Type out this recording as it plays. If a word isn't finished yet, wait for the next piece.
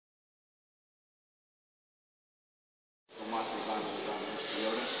Elmhurst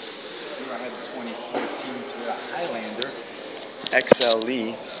Toyota. Here I have the 2014 Toyota Highlander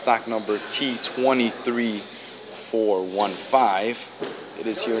XLE, stock number T23415. It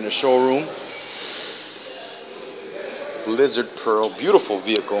is here in the showroom. Blizzard Pearl, beautiful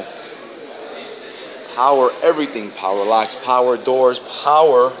vehicle. Power everything, power locks, power doors,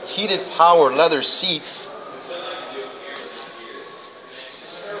 power heated power leather seats,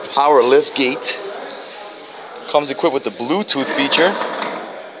 power lift gate. Comes equipped with the Bluetooth feature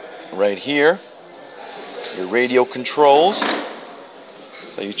right here. Your radio controls,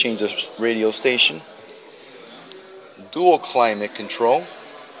 so you change the radio station. Dual climate control.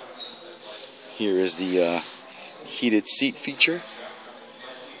 Here is the heated seat feature.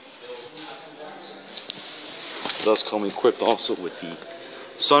 It does come equipped also with the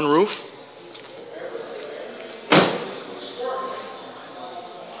sunroof.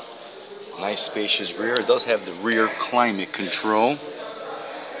 Nice spacious rear. It does have the rear climate control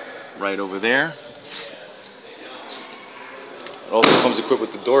right over there. It also comes equipped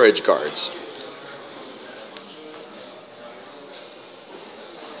with the door edge guards.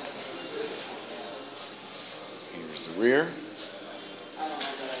 Here's the rear.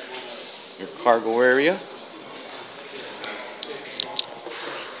 Your cargo area.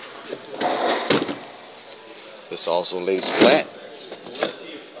 This also lays flat.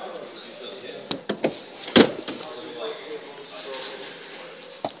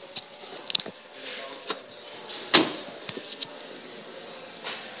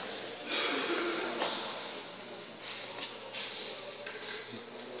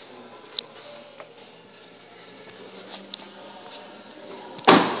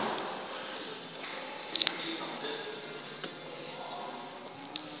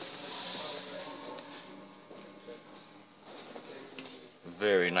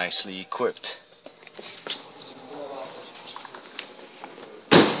 Very nicely equipped.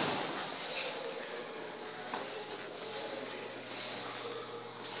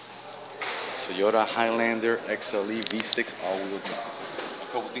 Toyota Highlander XLE V6 all-wheel drive. A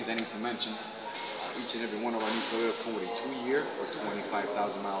couple things I need to mention. Each and every one of our new Toyotas come with a 2-year or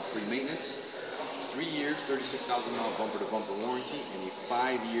 25,000 mile free maintenance, 3 years, 36,000 mile bumper-to-bumper warranty, and a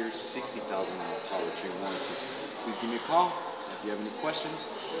 5 years, 60,000 mile powertrain warranty. Please give me a call if you have any questions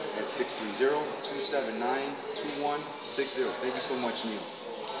at 630-279-2160. Thank you so much, Neil.